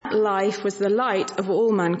that life was the light of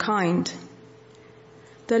all mankind.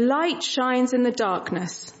 The light shines in the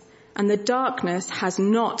darkness, and the darkness has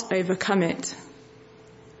not overcome it.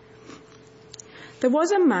 There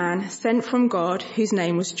was a man sent from God whose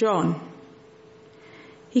name was John.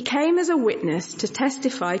 He came as a witness to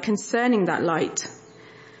testify concerning that light,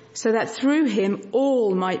 so that through him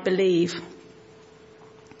all might believe.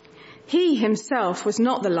 He himself was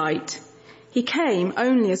not the light. He came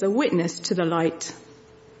only as a witness to the light.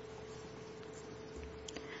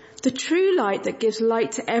 The true light that gives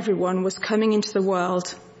light to everyone was coming into the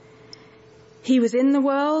world. He was in the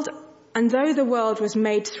world, and though the world was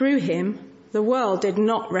made through him, the world did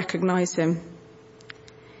not recognize him.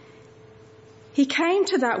 He came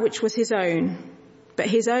to that which was his own, but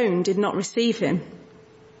his own did not receive him.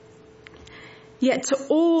 Yet to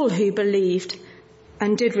all who believed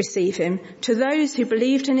and did receive him, to those who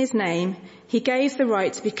believed in his name, he gave the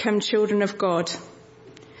right to become children of God.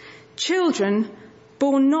 Children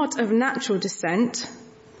born not of natural descent,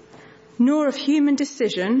 nor of human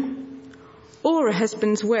decision, or a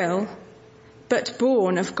husband's will, but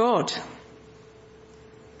born of God.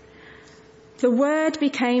 The Word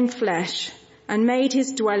became flesh and made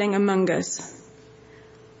his dwelling among us.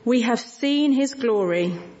 We have seen his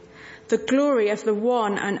glory, the glory of the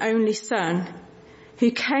one and only Son, who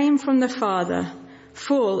came from the Father,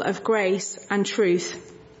 full of grace and truth.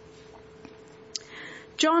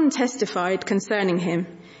 John testified concerning him.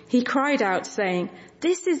 He cried out, saying,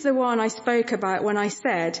 "This is the one I spoke about when I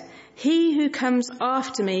said, 'He who comes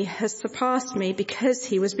after me has surpassed me because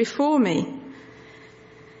he was before me.'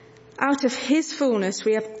 Out of his fullness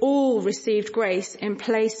we have all received grace in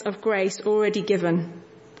place of grace already given.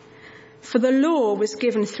 For the law was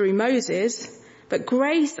given through Moses, but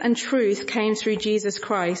grace and truth came through Jesus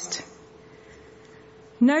Christ.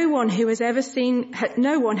 No one has ever seen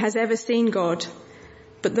God,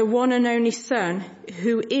 but the one and only Son,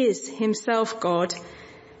 who is himself God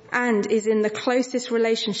and is in the closest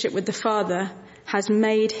relationship with the Father, has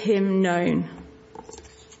made him known."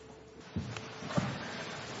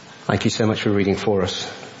 Thank you so much for reading for us.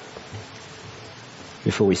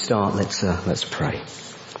 Before we start, let's pray.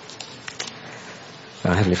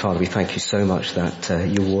 Our Heavenly Father, we thank you so much that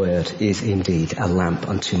your word is indeed a lamp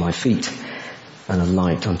unto my feet and a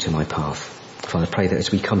light unto my path. Father, I pray that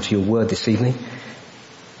as we come to your word this evening,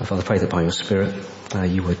 Father, I pray that by your Spirit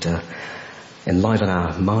you would enliven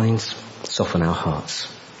our minds, soften our hearts,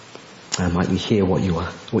 and might we hear what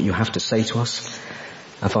you have to say to us.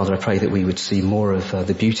 And Father, I pray that we would see more of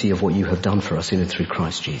the beauty of what you have done for us in and through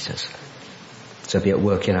Christ Jesus. So be at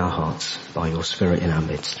work in our hearts by your Spirit in our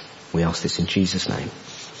midst. We ask this in Jesus' name.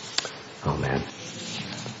 Amen.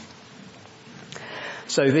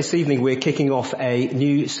 So this evening we're kicking off a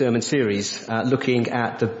new sermon series looking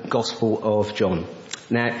at the Gospel of John.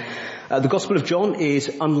 Now, the Gospel of John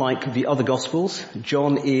is unlike the other Gospels.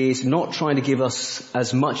 John is not trying to give us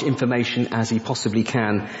as much information as he possibly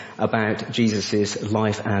can about Jesus'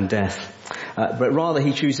 life and death. But rather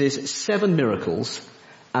he chooses 7 miracles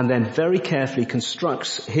and then very carefully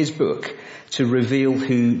constructs his book to reveal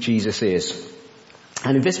who Jesus is.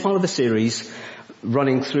 And in this part of the series,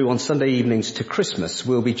 running through on Sunday evenings to Christmas,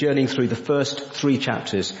 we'll be journeying through the first 3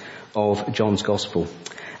 chapters of John's Gospel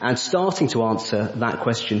and starting to answer that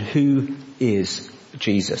question, who is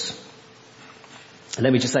Jesus? And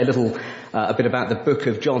let me just say a bit about the book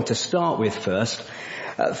of John to start with first.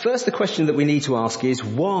 First, the question that we need to ask is,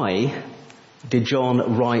 why did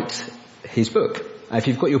John write his book? If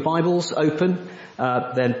you've got your Bibles open,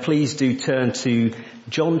 then please do turn to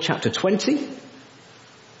John chapter 20.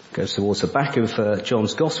 Goes towards the back of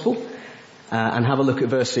John's Gospel, and have a look at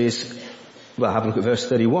verse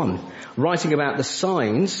 31, writing about the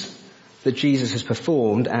signs that Jesus has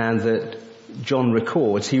performed and that John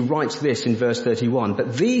records. He writes this in verse 31,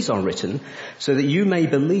 "But these are written so that you may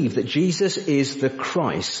believe that Jesus is the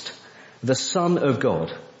Christ, the Son of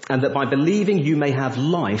God, and that by believing you may have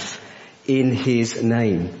life in his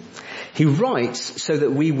name." He writes so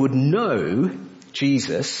that we would know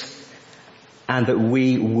Jesus and that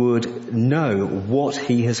we would know what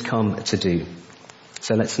he has come to do.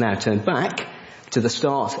 So let's now turn back to the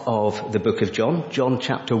start of the book of John, John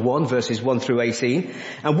chapter 1, verses 1 through 18.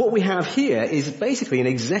 And what we have here is basically an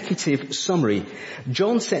executive summary.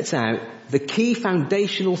 John sets out the key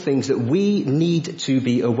foundational things that we need to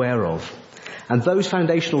be aware of. And those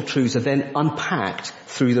foundational truths are then unpacked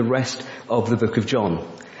through the rest of the book of John.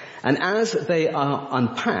 And as they are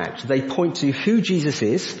unpacked, they point to who Jesus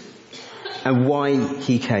is and why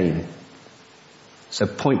he came. So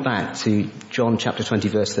point back to John chapter 20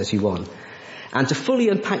 verse 31. And to fully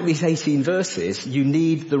unpack these 18 verses, you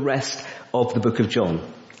need the rest of the book of John.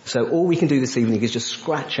 So all we can do this evening is just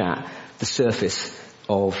scratch at the surface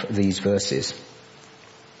of these verses.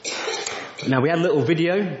 Now, we had a little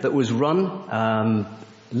video that was run a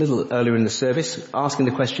little earlier in the service asking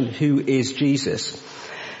the question, who is Jesus?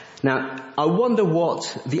 Now, I wonder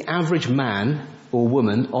what the average man or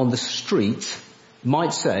woman on the street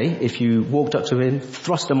might say if you walked up to him,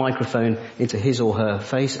 thrust a microphone into his or her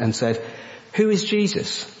face and said, who is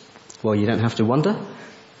Jesus? Well, you don't have to wonder.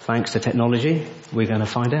 Thanks to technology, we're going to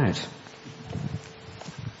find out.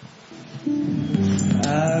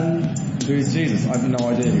 Who is Jesus? I have no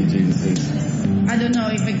idea who Jesus is. I don't know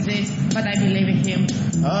if it exists, but I believe in him.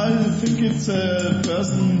 I think it's a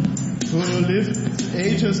person who lived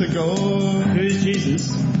ages ago. Who is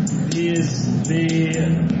Jesus? He is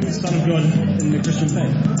the Son of God in the Christian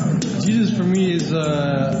faith. Jesus for me is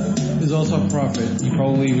also a prophet. He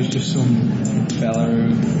probably was just some fella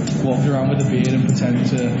who walked around with a beard and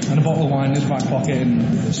and a bottle of wine in his back pocket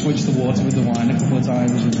and switched the water with the wine a couple of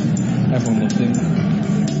times, and everyone loved him.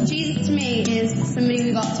 Jesus to me is somebody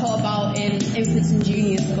we got taught about in infants and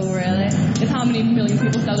junior school, really. With how many million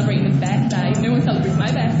people celebrating his birthday. No one celebrates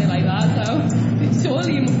my birthday like that, so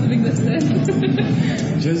surely he must have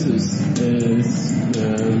existed. Jesus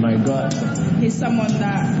is my God. He's someone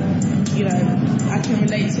that, I can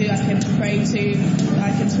relate to, I can pray to,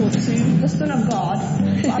 I can talk to. The Son of God,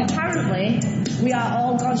 but apparently we are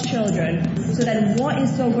all God's children. So then what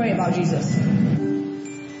is so great about Jesus?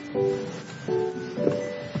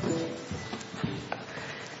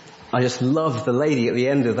 I just love the lady at the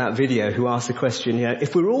end of that video who asked the question,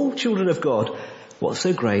 if we're all children of God, what's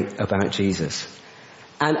so great about Jesus?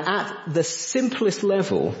 And at the simplest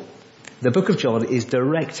level, the book of John is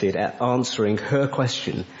directed at answering her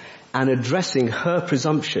question and addressing her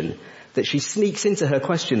presumption that she sneaks into her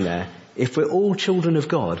question there. If we're all children of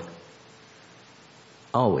God,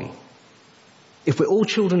 are we? If we're all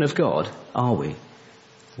children of God, are we?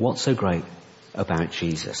 What's so great about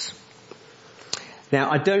Jesus? Now,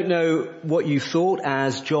 I don't know what you thought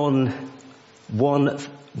as John 1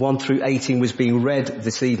 through 18 was being read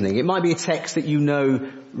this evening. It might be a text that you know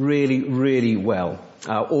really, really well.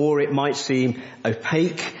 Or it might seem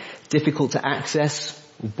opaque, difficult to access,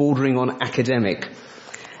 bordering on academic.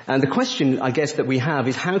 And the question, I guess, that we have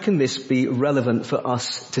is, how can this be relevant for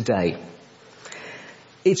us today?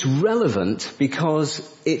 It's relevant because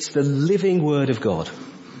it's the living Word of God.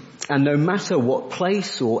 And no matter what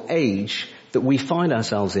place or age that we find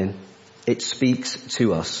ourselves in, it speaks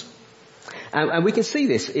to us. And we can see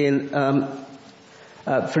this in,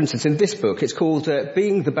 for instance, in this book. It's called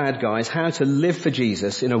Being the Bad Guys, How to Live for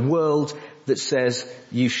Jesus in a World That Says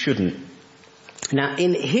You Shouldn't. Now,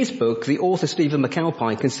 in his book, the author Stephen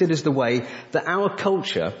McAlpine considers the way that our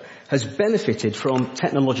culture has benefited from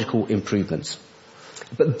technological improvements.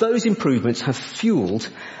 But those improvements have fueled,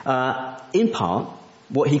 in part,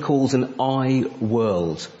 what he calls an I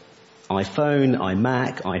world. iPhone,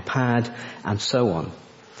 iMac, iPad, and so on.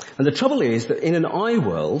 And the trouble is that in an I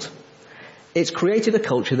world, it's created a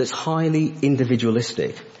culture that's highly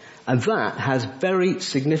individualistic. And that has very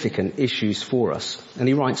significant issues for us. And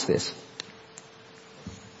he writes this.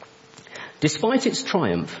 Despite its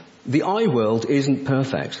triumph, the I world isn't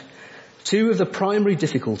perfect. Two of the primary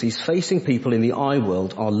difficulties facing people in the I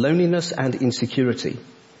world are loneliness and insecurity.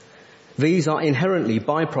 These are inherently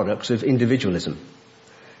byproducts of individualism.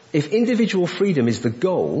 If individual freedom is the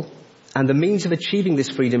goal, and the means of achieving this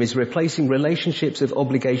freedom is replacing relationships of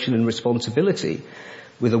obligation and responsibility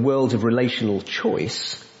with a world of relational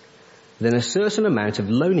choice, then a certain amount of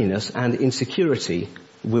loneliness and insecurity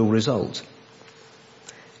will result.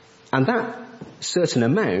 And that certain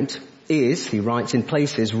amount is, he writes in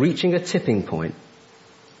places, reaching a tipping point.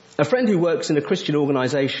 A friend who works in a Christian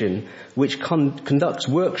organisation which conducts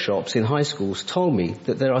workshops in high schools told me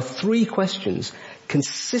that there are 3 questions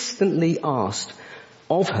consistently asked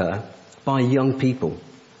of her by young people.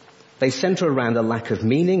 They centre around a lack of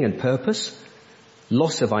meaning and purpose,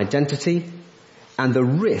 loss of identity, and the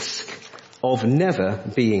risk of never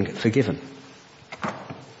being forgiven.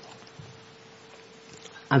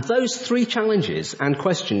 And those 3 challenges and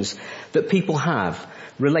questions that people have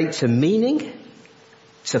relate to meaning,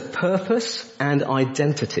 to purpose and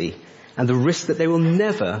identity, and the risk that they will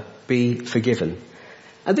never be forgiven.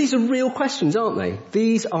 And these are real questions, aren't they?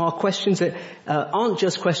 These are questions that aren't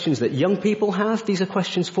just questions that young people have. These are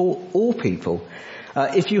questions for all people.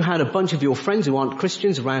 If you had a bunch of your friends who aren't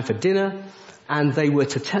Christians around for dinner, and they were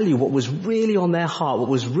to tell you what was really on their heart, what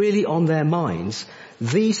was really on their minds,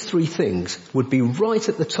 these 3 things would be right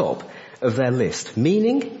at the top of their list.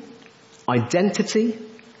 Meaning, identity,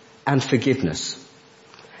 and forgiveness.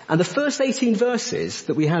 And the first 18 verses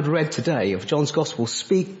that we had read today of John's Gospel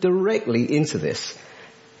speak directly into this.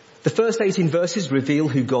 The first 18 verses reveal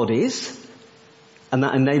who God is, and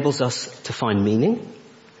that enables us to find meaning.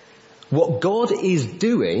 What God is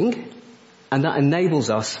doing, and that enables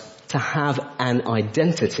us to have an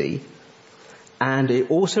identity. And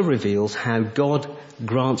it also reveals how God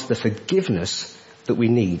grants the forgiveness that we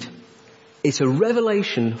need. It's a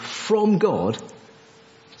revelation from God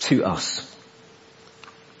to us.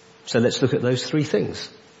 So let's look at those three things.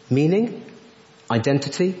 Meaning,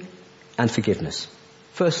 identity, and forgiveness.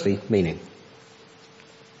 Firstly, meaning.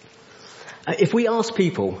 If we ask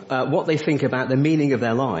people what they think about the meaning of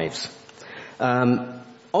their lives,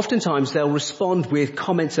 oftentimes they'll respond with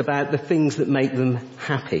comments about the things that make them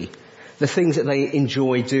happy, the things that they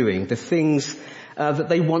enjoy doing, the things that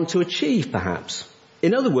they want to achieve perhaps.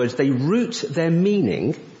 In other words, they root their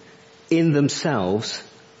meaning in themselves,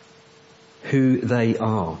 who they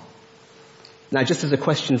are. Now, just as a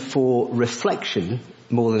question for reflection,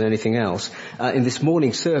 more than anything else, in this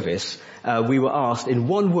morning's service, we were asked, in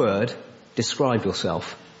one word, describe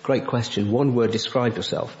yourself. Great question. One word, describe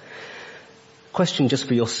yourself. Question just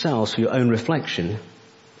for yourselves, for your own reflection.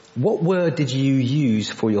 What word did you use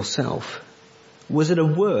for yourself? Was it a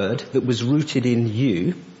word that was rooted in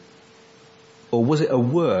you? Or was it a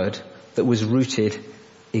word that was rooted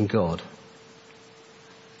in God?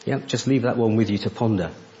 Yeah, just leave that one with you to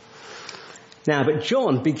ponder. Now, but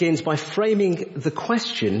John begins by framing the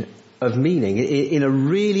question of meaning in a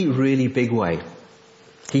really, really big way.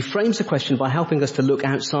 He frames the question by helping us to look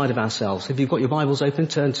outside of ourselves. If you've got your Bibles open,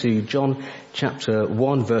 turn to John chapter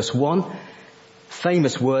 1, verse 1.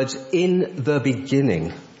 Famous words, in the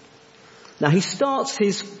beginning. Now, he starts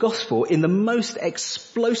his gospel in the most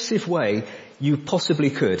explosive way you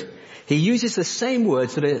possibly could. He uses the same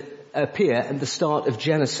words that appear at the start of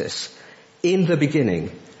Genesis, in the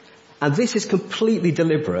beginning. And this is completely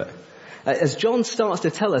deliberate. As John starts to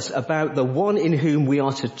tell us about the one in whom we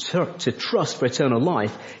are to trust for eternal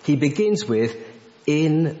life, he begins with,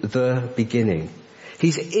 in the beginning.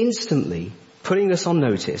 He's instantly putting us on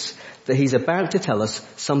notice that he's about to tell us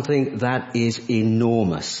something that is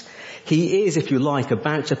enormous. He is, if you like,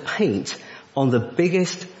 about to paint on the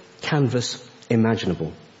biggest canvas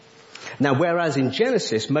imaginable. Now, whereas in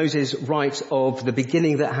Genesis, Moses writes of the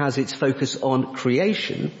beginning that has its focus on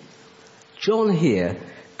creation, John here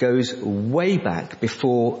goes way back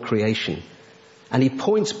before creation. And he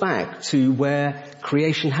points back to where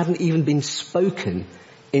creation hadn't even been spoken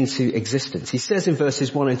into existence. He says in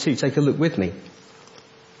verses 1 and 2, take a look with me.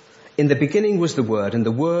 In the beginning was the Word, and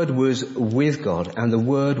the Word was with God, and the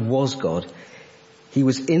Word was God. He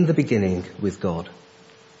was in the beginning with God.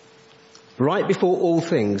 Right before all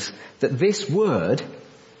things, that this Word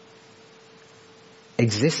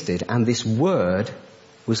existed, and this Word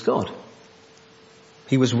was God.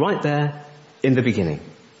 He was right there in the beginning,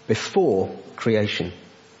 before creation.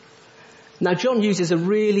 Now, John uses a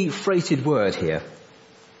really freighted word here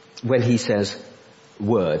when he says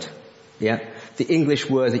word. Yeah? The English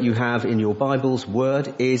word that you have in your Bibles,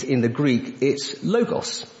 word, is in the Greek, it's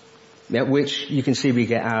logos. Yeah, which you can see we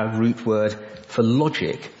get our root word for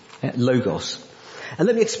logic, logos. And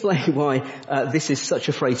let me explain why this is such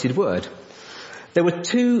a freighted word. There were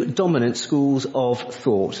two dominant schools of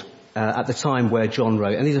thought at the time where John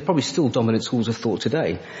wrote, and these are probably still dominant schools of thought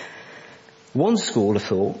today. One school of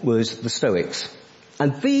thought was the Stoics.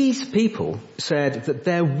 And these people said that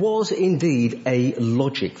there was indeed a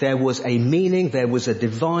logic, there was a meaning, there was a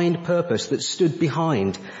divine purpose that stood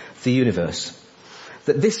behind the universe.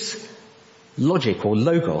 That this logic or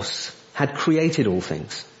logos had created all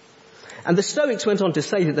things. And the Stoics went on to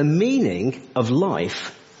say that the meaning of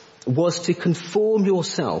life was to conform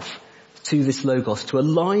yourself to this logos, to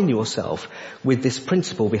align yourself with this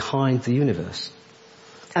principle behind the universe.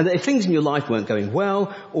 And that if things in your life weren't going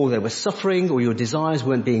well, or there was suffering, or your desires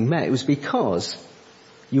weren't being met, it was because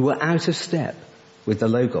you were out of step with the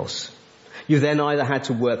logos. You then either had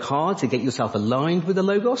to work hard to get yourself aligned with the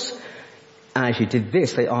logos, and if you did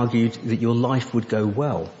this, they argued that your life would go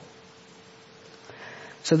well.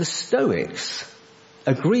 So the Stoics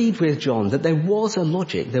agreed with John that there was a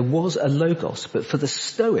logic, there was a logos, but for the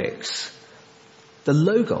Stoics, the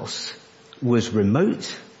logos was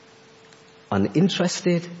remote,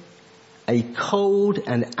 uninterested, a cold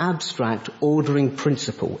and abstract ordering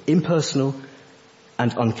principle, impersonal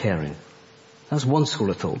and uncaring. That's one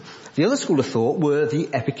school of thought. The other school of thought were the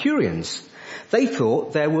Epicureans. They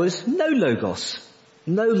thought there was no logos,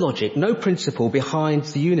 no logic, no principle behind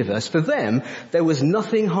the universe. For them, there was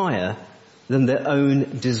nothing higher than their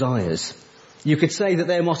own desires. You could say that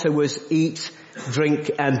their motto was eat,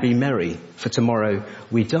 drink and be merry, for tomorrow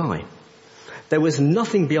we die. There was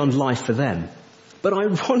nothing beyond life for them. But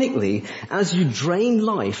ironically, as you drain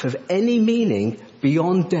life of any meaning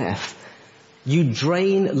beyond death, you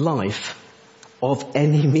drain life of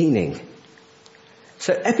any meaning.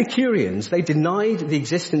 So Epicureans, they denied the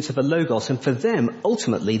existence of a logos, and for them,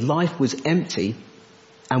 ultimately, life was empty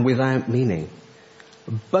and without meaning.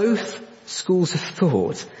 Both schools of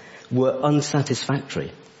thought were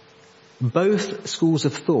unsatisfactory. Both schools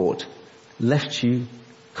of thought left you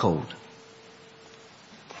cold.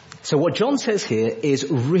 So what John says here is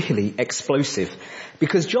really explosive,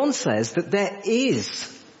 because John says that there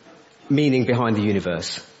is meaning behind the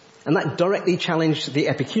universe. And that directly challenged the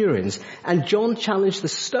Epicureans. And John challenged the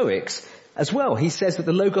Stoics as well. He says that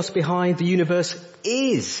the logos behind the universe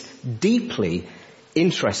is deeply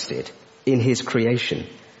interested in his creation.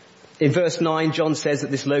 In verse 9, John says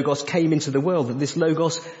that this logos came into the world, that this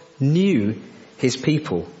logos knew his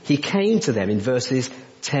people. He came to them in verses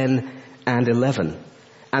 10 and 11.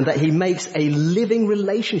 And that he makes a living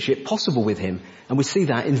relationship possible with him. And we see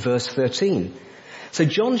that in verse 13. So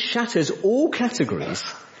John shatters all categories,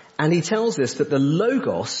 and he tells us that the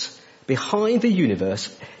logos behind the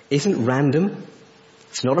universe isn't random.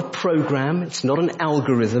 It's not a program. It's not an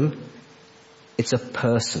algorithm. It's a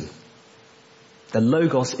person. The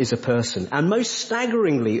logos is a person. And most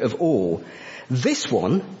staggeringly of all, this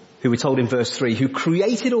one, who we're told in verse 3, who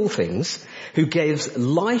created all things, who gives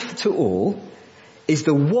life to all, is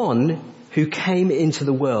the one who came into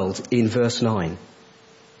the world in verse 9.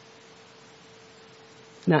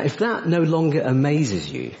 Now, if that no longer amazes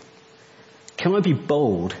you, can I be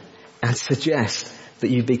bold and suggest that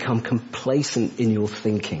you've become complacent in your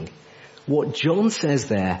thinking? What John says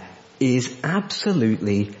there is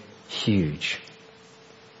absolutely huge.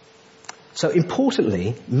 So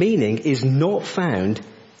importantly, meaning is not found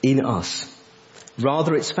in us.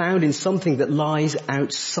 Rather, it's found in something that lies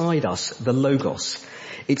outside us, the logos.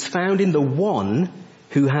 It's found in the one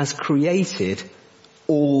who has created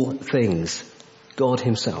all things, God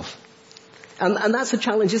himself. And that's a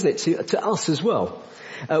challenge, isn't it, to us as well.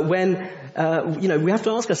 We have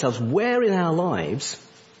to ask ourselves, where in our lives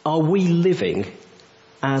are we living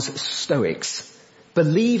as Stoics?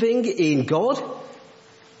 Believing in God,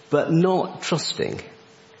 but not trusting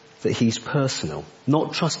that he's personal.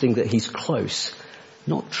 Not trusting that he's close.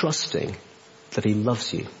 Not trusting that he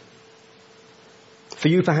loves you. For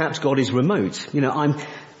you, perhaps God is remote. I'm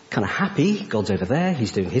kind of happy. God's over there.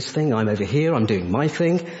 He's doing his thing. I'm over here. I'm doing my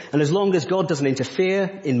thing. And as long as God doesn't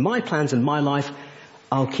interfere in my plans and my life,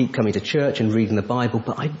 I'll keep coming to church and reading the Bible.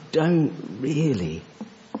 But I don't really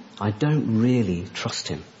trust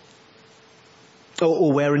him.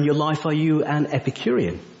 Or where in your life are you an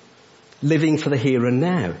Epicurean? Living for the here and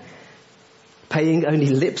now. Paying only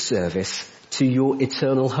lip service to your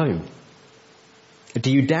eternal home.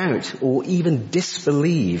 Do you doubt or even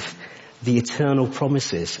disbelieve the eternal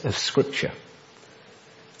promises of Scripture?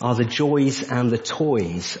 Are the joys and the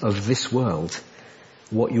toys of this world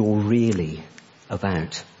what you're really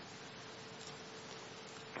about?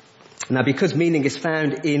 Now, because meaning is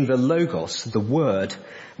found in the logos, the word,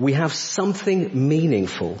 we have something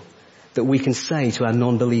meaningful that we can say to our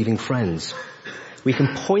non-believing friends. We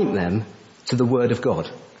can point them to the word of God.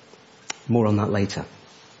 More on that later.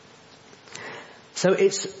 So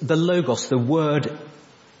it's the logos, the word,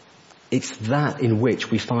 it's that in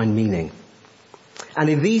which we find meaning. And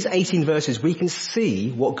in these 18 verses we can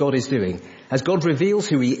see what God is doing. As God reveals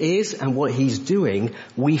who he is and what he's doing,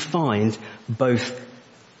 we find both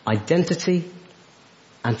identity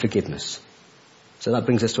and forgiveness. So that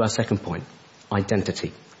brings us to our second point,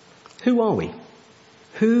 identity. Who are we?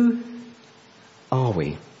 Who are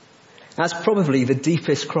we? That's probably the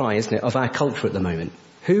deepest cry, isn't it, of our culture at the moment.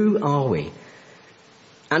 Who are we?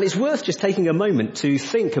 And it's worth just taking a moment to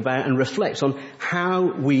think about and reflect on how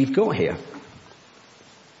we've got here.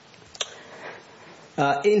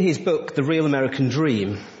 In his book, The Real American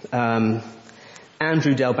Dream, Andrew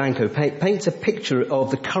Delbanco paints a picture of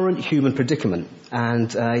the current human predicament,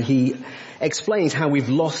 and he explains how we've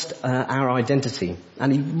lost our identity.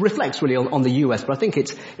 And he reflects really on the US, but I think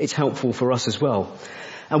it's helpful for us as well.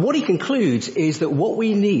 And what he concludes is that what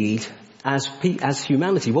we need as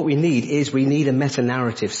humanity, what we need a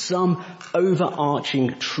meta-narrative, some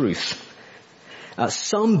overarching truth,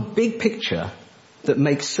 some big picture that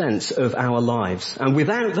makes sense of our lives. And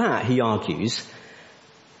without that, he argues,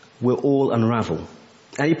 we'll all unravel.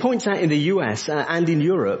 And he points out in the US and in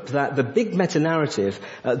Europe that the big meta-narrative,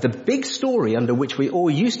 the big story under which we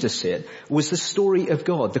all used to sit, was the story of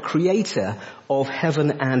God, the creator of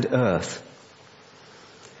heaven and earth.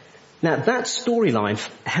 Now that storyline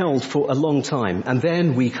held for a long time, and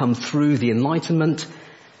then we come through the Enlightenment,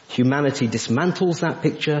 humanity dismantles that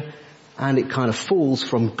picture, and it kind of falls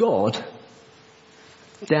from God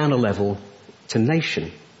down a level to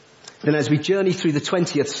nation. Then as we journey through the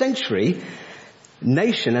 20th century,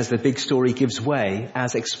 nation as the big story gives way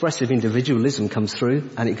as expressive individualism comes through,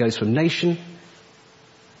 and it goes from nation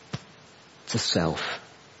to self.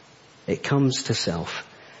 It comes to self.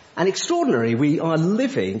 And extraordinary, we are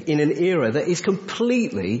living in an era that is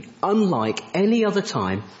completely unlike any other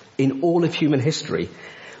time in all of human history,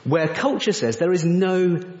 where culture says there is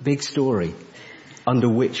no big story under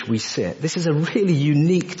which we sit. This is a really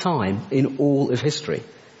unique time in all of history.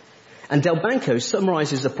 And Del Banco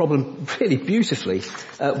summarizes the problem really beautifully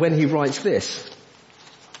when he writes this.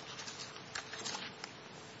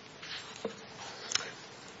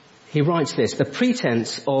 He writes this: the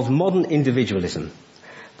pretense of modern individualism.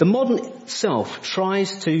 The modern self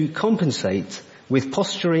tries to compensate with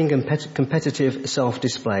posturing and competitive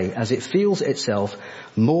self-display as it feels itself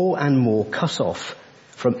more and more cut off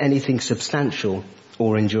from anything substantial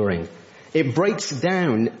or enduring. It breaks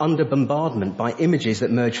down under bombardment by images that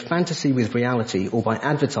merge fantasy with reality, or by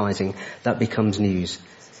advertising that becomes news.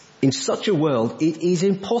 In such a world, it is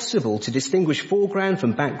impossible to distinguish foreground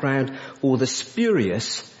from background, or the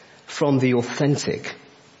spurious from the authentic.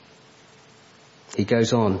 He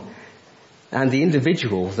goes on, and the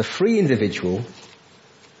individual, the free individual,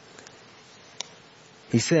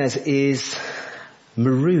 he says, is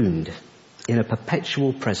marooned in a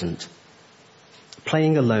perpetual present,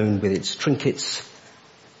 playing alone with its trinkets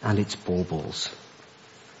and its baubles.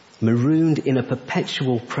 Marooned in a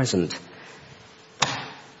perpetual present.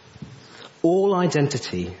 All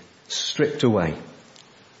identity stripped away.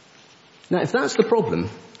 Now, if that's the problem,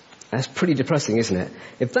 that's pretty depressing, isn't it?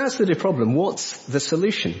 If that's the problem, what's the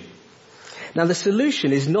solution? Now, the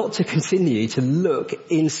solution is not to continue to look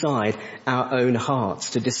inside our own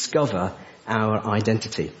hearts to discover our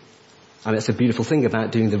identity. And that's a beautiful thing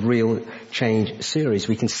about doing the Real Change series.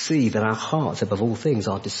 We can see that our hearts, above all things,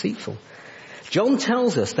 are deceitful. John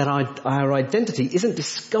tells us that our identity isn't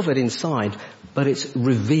discovered inside, but it's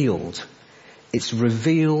revealed. It's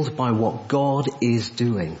revealed by what God is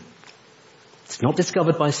doing. It's not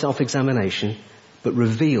discovered by self-examination, but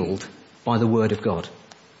revealed by the Word of God.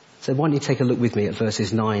 So why don't you take a look with me at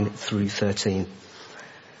verses 9 through 13.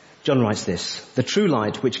 John writes this: the true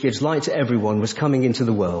light, which gives light to everyone, was coming into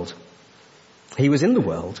the world. He was in the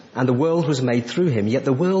world, and the world was made through him, yet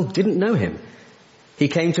the world didn't know him. He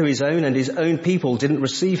came to his own, and his own people didn't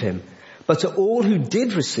receive him. But to all who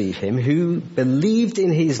did receive him, who believed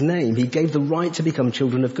in his name, he gave the right to become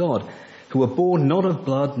children of God, who were born not of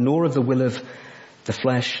blood, nor of the will of the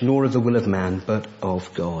flesh, nor of the will of man, but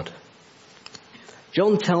of God.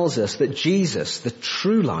 John tells us that Jesus, the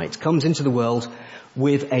true light, comes into the world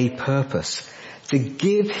with a purpose, to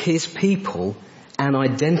give his people an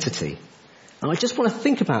identity. And I just want to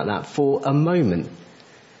think about that for a moment.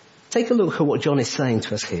 Take a look at what John is saying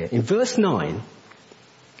to us here. In verse 9,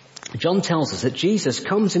 John tells us that Jesus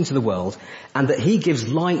comes into the world and that he gives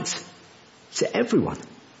light to everyone.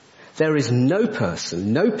 There is no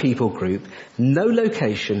person, no people group, no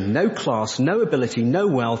location, no class, no ability, no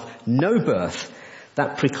wealth, no birth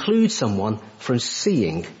that precludes someone from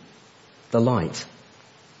seeing the light.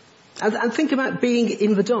 And think about being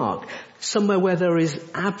in the dark, somewhere where there is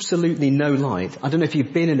absolutely no light. I don't know if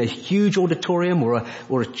you've been in a huge auditorium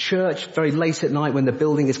or a church very late at night when the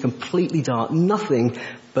building is completely dark, nothing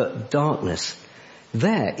but darkness.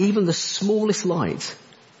 There, even the smallest light,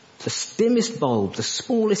 the dimmest bulb, the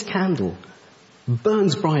smallest candle,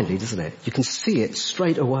 burns brightly, doesn't it? You can see it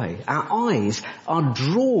straight away. Our eyes are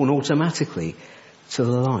drawn automatically to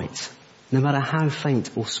the light, no matter how faint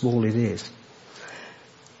or small it is.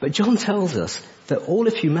 But John tells us that all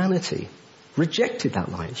of humanity rejected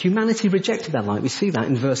that light. Humanity rejected that light. We see that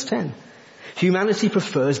in verse 10. Humanity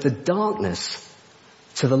prefers the darkness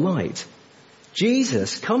to the light.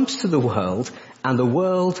 Jesus comes to the world and the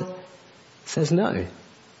world says no.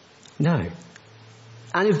 No.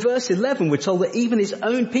 And in verse 11 we're told that even his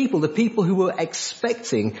own people, the people who were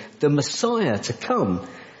expecting the Messiah to come,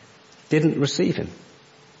 didn't receive him.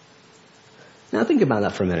 Now think about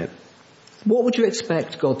that for a minute. What would you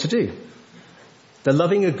expect God to do? The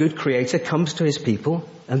loving and good creator comes to his people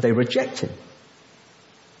and they reject him.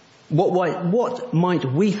 What might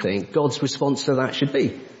we think God's response to that should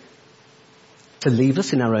be? To leave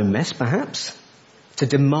us in our own mess, perhaps? To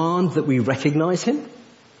demand that we recognize him?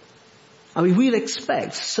 I mean, we'd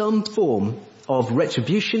expect some form of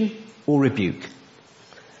retribution or rebuke.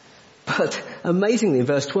 But amazingly, in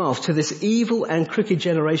verse 12, to this evil and crooked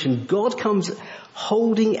generation, God comes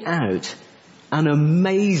holding out an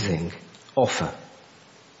amazing offer.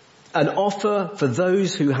 An offer for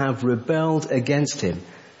those who have rebelled against him.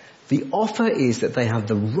 The offer is that they have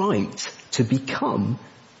the right to become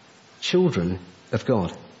children of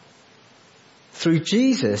God. Through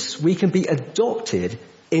Jesus, we can be adopted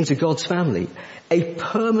into God's family. A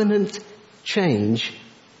permanent change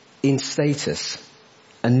in status.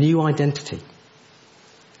 A new identity.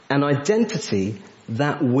 An identity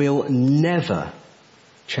that will never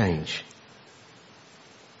change.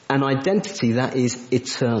 An identity that is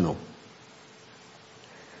eternal.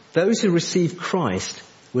 Those who receive Christ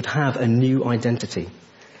would have a new identity.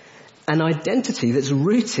 An identity that's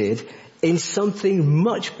rooted in something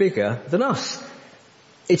much bigger than us.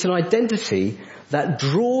 It's an identity that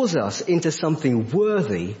draws us into something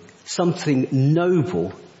worthy, something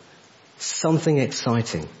noble, something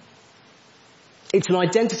exciting. It's an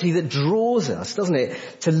identity that draws us, doesn't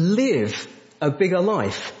it, to live a bigger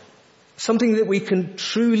life. Something that we can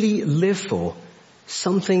truly live for.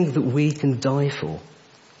 Something that we can die for.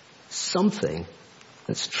 Something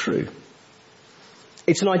that's true.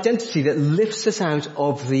 It's an identity that lifts us out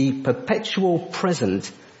of the perpetual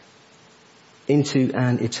present into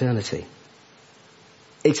an eternity.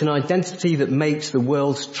 It's an identity that makes the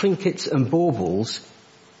world's trinkets and baubles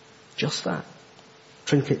just that.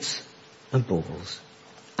 Trinkets and baubles.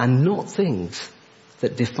 And not things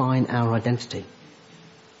that define our identity.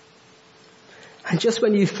 And just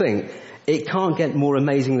when you think it can't get more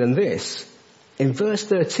amazing than this, in verse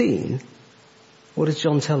 13, what does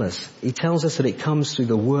John tell us? He tells us that it comes through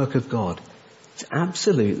the work of God. It's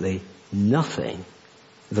absolutely nothing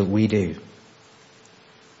that we do.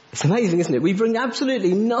 It's amazing, isn't it? We bring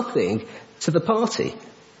absolutely nothing to the party.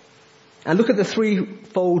 And look at the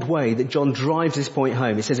threefold way that John drives this point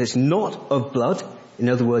home. He says it's not of blood, in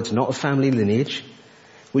other words, not of family lineage,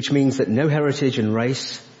 which means that no heritage and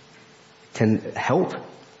race can help.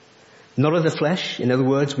 Not of the flesh, in other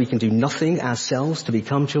words, we can do nothing ourselves to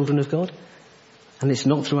become children of God. And it's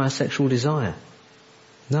not through our sexual desire.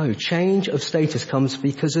 No, change of status comes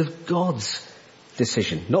because of God's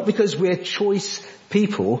decision. Not because we're choice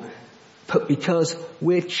people, but because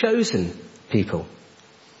we're chosen people.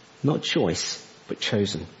 Not choice, but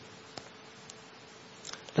chosen.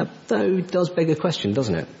 That though does beg a question,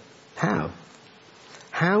 doesn't it? How?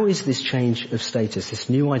 How is this change of status, this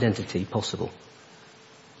new identity, possible?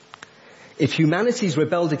 If humanity's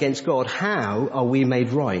rebelled against God, how are we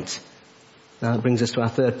made right? Now that brings us to our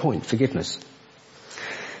third point, forgiveness.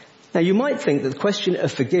 Now you might think that the question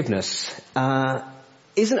of forgiveness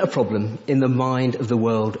isn't a problem in the mind of the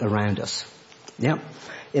world around us. Yeah.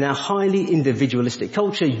 In our highly individualistic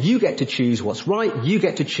culture, you get to choose what's right, you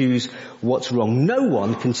get to choose what's wrong. No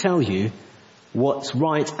one can tell you what's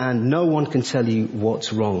right and no one can tell you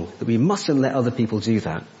what's wrong. That we mustn't let other people do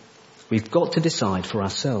that. We've got to decide for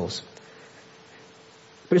ourselves.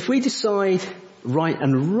 But if we decide right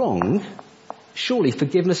and wrong, surely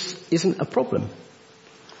forgiveness isn't a problem.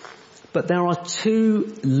 But there are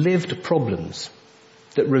two lived problems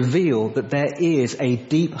that reveal that there is a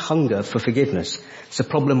deep hunger for forgiveness. It's a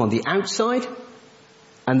problem on the outside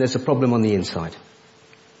and there's a problem on the inside.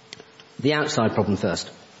 The outside problem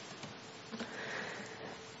first.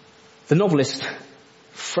 The novelist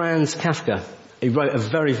Franz Kafka, he wrote a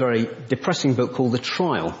very, very depressing book called The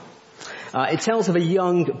Trial. It tells of a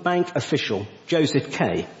young bank official, Joseph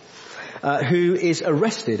K., who is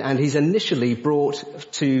arrested, and he's initially brought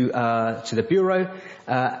to the bureau,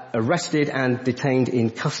 arrested and detained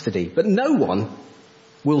in custody. But no one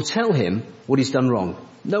will tell him what he's done wrong.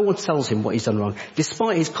 No one tells him what he's done wrong.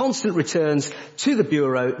 Despite his constant returns to the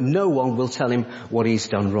bureau, no one will tell him what he's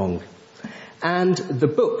done wrong. And the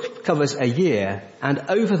book covers a year, and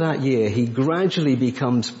over that year he gradually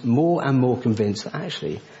becomes more and more convinced that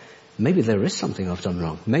actually, maybe there is something I've done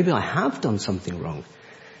wrong. Maybe I have done something wrong.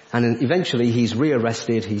 And eventually he's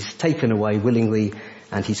rearrested, he's taken away willingly,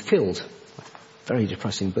 and he's killed. Very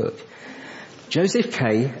depressing book. Joseph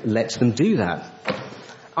K. lets them do that.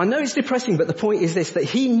 I know it's depressing, but the point is this, that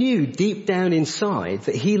he knew deep down inside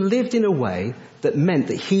that he lived in a way that meant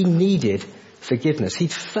that he needed forgiveness.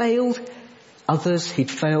 He'd failed others, he'd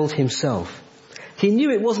failed himself. He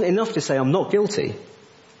knew it wasn't enough to say, I'm not guilty,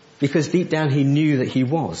 because deep down he knew that he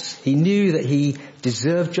was. He knew that he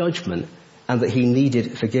deserved judgment and that he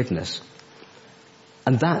needed forgiveness.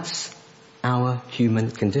 And that's our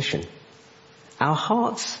human condition. Our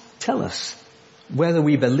hearts tell us, whether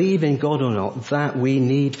we believe in God or not, that we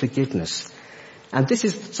need forgiveness. And this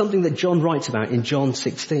is something that John writes about in John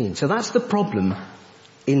 16. So that's the problem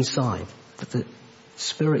inside.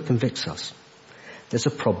 Spirit convicts us. There's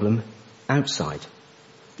a problem outside.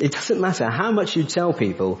 It doesn't matter how much you tell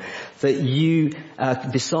people that you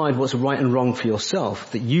decide what's right and wrong for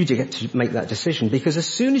yourself, that you get to make that decision, because as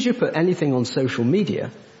soon as you put anything on social media,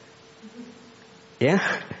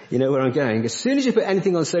 yeah, you know where I'm going, as soon as you put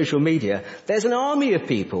anything on social media, there's an army of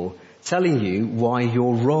people telling you why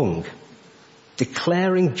you're wrong,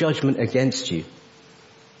 declaring judgment against you.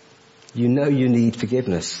 You know you need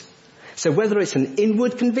forgiveness. So whether it's an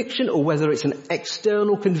inward conviction or whether it's an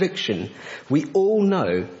external conviction, we all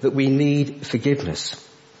know that we need forgiveness.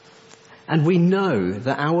 And we know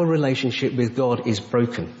that our relationship with God is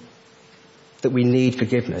broken, that we need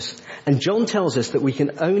forgiveness. And John tells us that we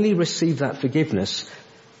can only receive that forgiveness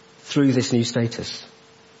through this new status.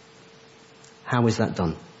 How is that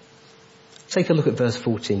done? Take a look at verse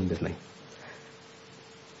 14 with me.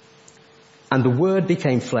 And the Word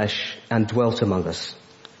became flesh and dwelt among us.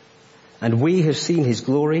 And we have seen his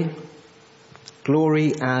glory,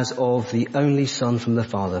 glory as of the only Son from the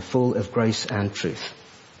Father, full of grace and truth.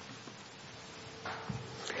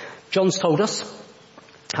 John's told us,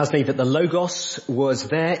 hasn't he, that the Logos was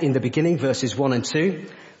there in the beginning, verses 1 and 2,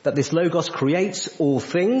 that this Logos creates all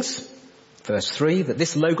things, verse 3, that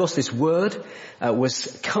this Logos, this Word,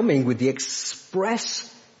 was coming with the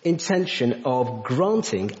express intention of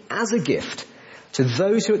granting as a gift to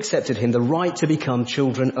those who accepted him the right to become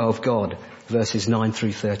children of God, verses 9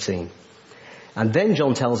 through 13. And then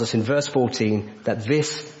John tells us in verse 14 that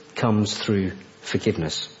this comes through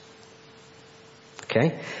forgiveness.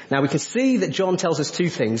 Okay? Now we can see that John tells us two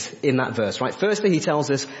things in that verse, right? Firstly, he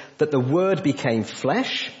tells us that the Word became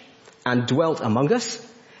flesh and dwelt among us.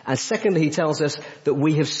 And secondly, he tells us that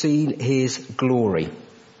we have seen his glory.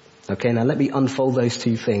 Okay, now let me unfold those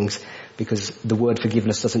two things because the word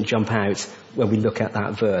forgiveness doesn't jump out when we look at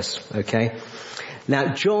that verse, okay?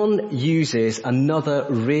 Now, John uses another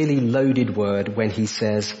really loaded word when he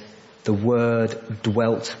says the Word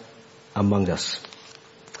dwelt among us.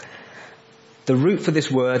 The root for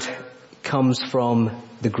this word comes from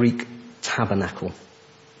the Greek tabernacle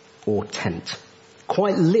or tent.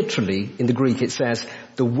 Quite literally in the Greek it says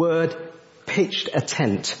the Word pitched a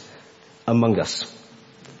tent among us.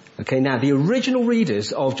 Okay, now the original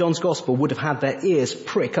readers of John's Gospel would have had their ears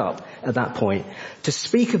prick up at that point. To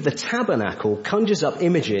speak of the tabernacle conjures up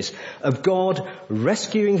images of God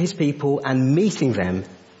rescuing his people and meeting them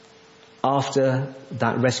after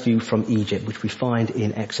that rescue from Egypt, which we find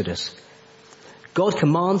in Exodus. God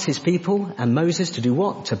commands his people and Moses to do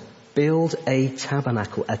what? To build a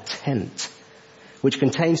tabernacle, a tent, which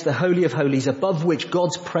contains the Holy of Holies above which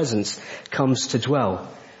God's presence comes to dwell.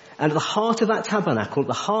 And at the heart of that tabernacle, at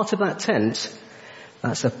the heart of that tent,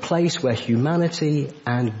 that's a place where humanity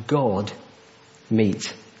and God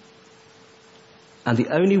meet. And the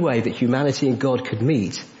only way that humanity and God could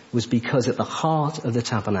meet was because at the heart of the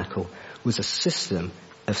tabernacle was a system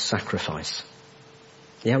of sacrifice.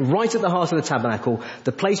 Yeah, right at the heart of the tabernacle,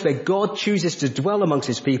 the place where God chooses to dwell amongst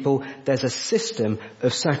his people, there's a system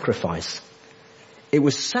of sacrifice. It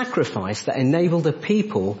was sacrifice that enabled the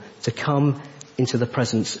people to come into the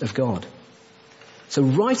presence of God. So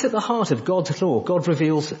right at the heart of God's law, God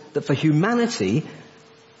reveals that for humanity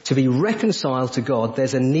to be reconciled to God,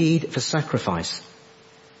 there's a need for sacrifice.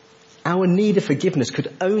 Our need of forgiveness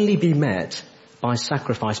could only be met by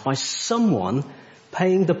sacrifice, by someone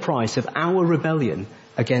paying the price of our rebellion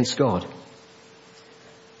against God.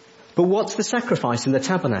 But what's the sacrifice in the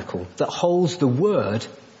tabernacle that holds the Word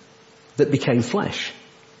that became flesh?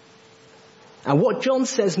 And what John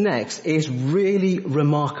says next is really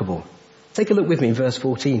remarkable. Take a look with me in verse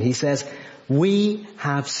 14. He says, we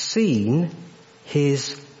have seen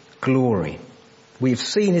his glory. We've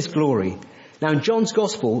seen his glory. Now in John's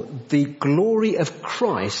Gospel, the glory of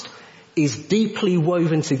Christ is deeply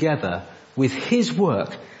woven together with his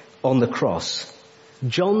work on the cross.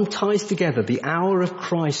 John ties together the hour of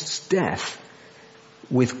Christ's death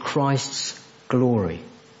with Christ's glory.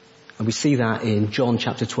 And we see that in John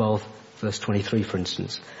chapter 12, verse 23, for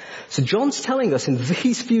instance. So John's telling us in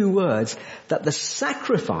these few words that the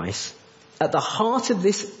sacrifice at the heart of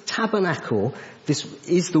this tabernacle, this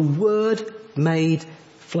is the Word made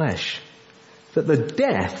flesh. That the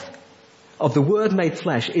death of the Word made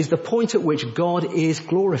flesh is the point at which God is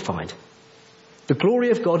glorified. The glory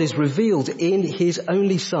of God is revealed in his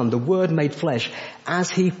only Son, the Word made flesh, as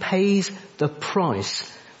he pays the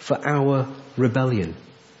price for our rebellion.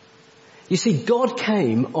 You see, God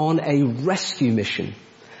came on a rescue mission,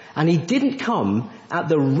 and he didn't come at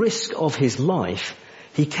the risk of his life.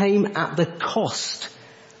 He came at the cost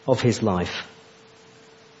of his life.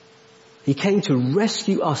 He came to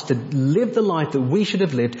rescue us, to live the life that we should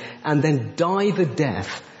have lived, and then die the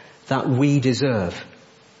death that we deserve.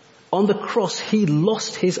 On the cross, he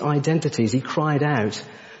lost his identity as he cried out,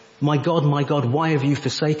 my God, why have you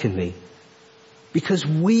forsaken me? Because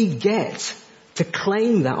we get to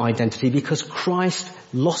claim that identity because Christ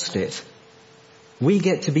lost it. We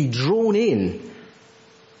get to be drawn in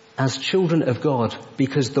as children of God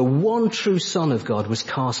because the one true Son of God was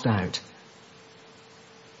cast out.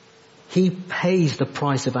 He pays the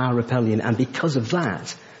price of our rebellion, and because of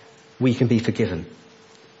that, we can be forgiven.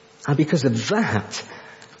 And because of that,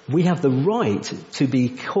 we have the right to be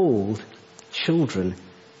called children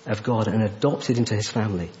of God and adopted into his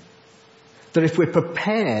family. That if we're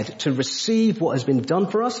prepared to receive what has been done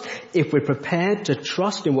for us, if we're prepared to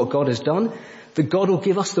trust in what God has done, that God will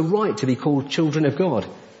give us the right to be called children of God,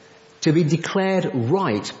 to be declared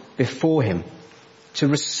right before him, to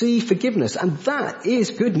receive forgiveness. And that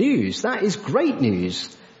is good news. That is great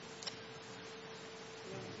news.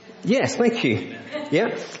 Yes, thank you.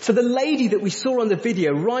 Yeah. So the lady that we saw on the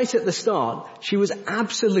video right at the start, she was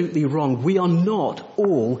absolutely wrong. We are not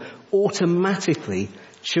all automatically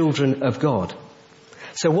children of God.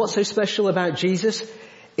 So what's so special about Jesus?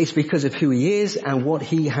 It's because of who he is and what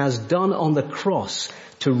he has done on the cross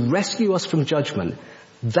to rescue us from judgment.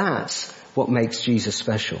 That's what makes Jesus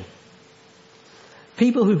special.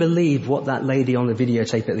 People who believe what that lady on the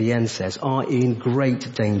videotape at the end says are in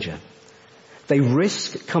great danger. They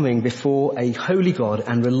risk coming before a holy God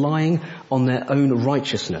and relying on their own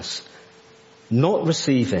righteousness. Not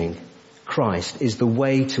receiving Christ is the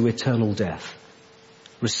way to eternal death.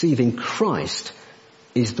 Receiving Christ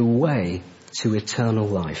is the way to eternal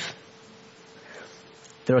life.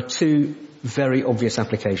 There are two very obvious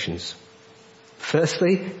applications.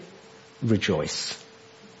 Firstly, rejoice.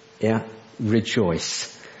 Yeah,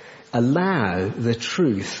 rejoice. Allow the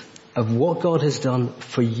truth of what God has done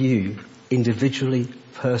for you individually,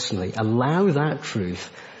 personally. Allow that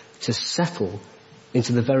truth to settle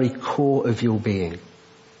into the very core of your being.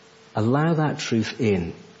 Allow that truth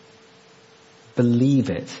in. Believe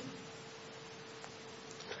it.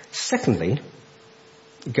 Secondly,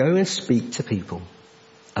 go and speak to people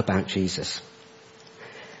about Jesus.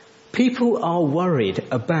 People are worried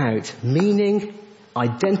about meaning,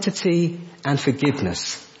 identity, and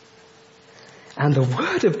forgiveness. And the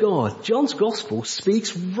Word of God, John's Gospel,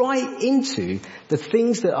 speaks right into the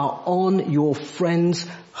things that are on your friends'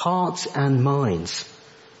 hearts and minds.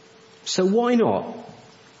 So why not?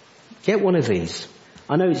 Get one of these.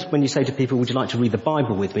 I know it's when you say to people, would you like to read the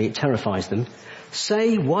Bible with me? It terrifies them.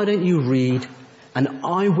 Say, why don't you read an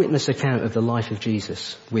eyewitness account of the life of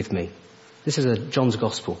Jesus with me? This is a John's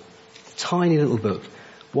Gospel. Tiny little book.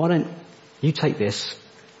 Why don't you take this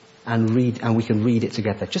and read, and we can read it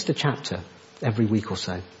together. Just a chapter every week or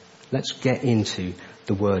so. Let's get into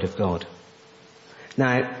the Word of God.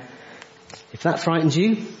 Now, if that frightens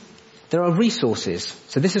you, there are resources.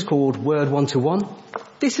 So this is called Word 1-to-1.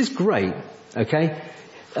 This is great, okay?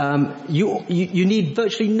 You need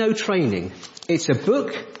virtually no training. It's a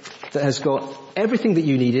book that has got everything that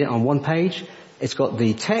you need in it on one page. It's got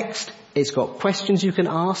the text, it's got questions you can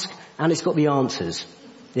ask, and it's got the answers.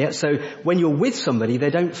 Yeah, so when you're with somebody, they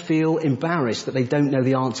don't feel embarrassed that they don't know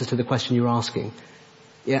the answer to the question you're asking.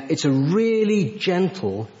 Yeah, it's a really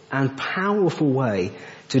gentle and powerful way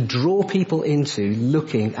to draw people into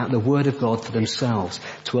looking at the Word of God for themselves,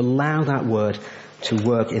 to allow that Word to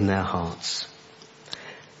work in their hearts.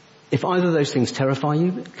 If either of those things terrify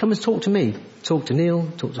you, come and talk to me. Talk to Neil,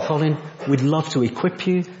 talk to Colin. We'd love to equip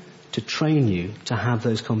you, to train you to have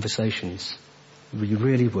those conversations. We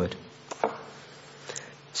really would.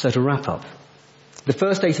 So to wrap up, the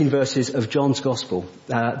first 18 verses of John's Gospel,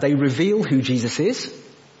 they reveal who Jesus is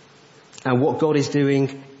and what God is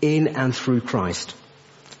doing in and through Christ.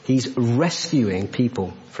 He's rescuing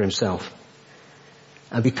people for himself.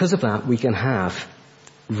 And because of that, we can have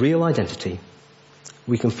real identity,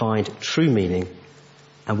 we can find true meaning,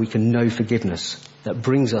 and we can know forgiveness that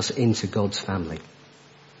brings us into God's family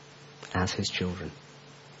as his children.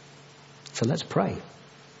 So let's pray.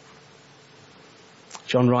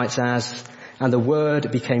 John writes and the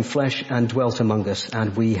Word became flesh and dwelt among us,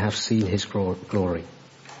 and we have seen his glory.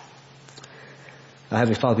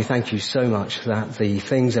 Heavenly Father, we thank you so much that the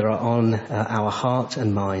things that are on our heart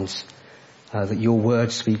and minds, that your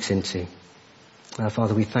Word speaks into.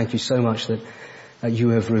 Father, we thank you so much that you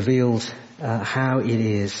have revealed how it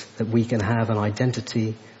is that we can have an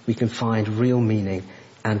identity, we can find real meaning,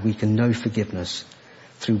 and we can know forgiveness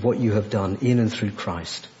through what you have done in and through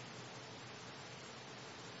Christ.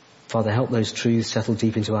 Father, help those truths settle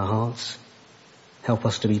deep into our hearts. Help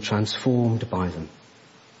us to be transformed by them.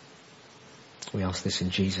 We ask this in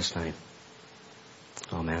Jesus' name.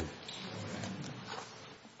 Amen.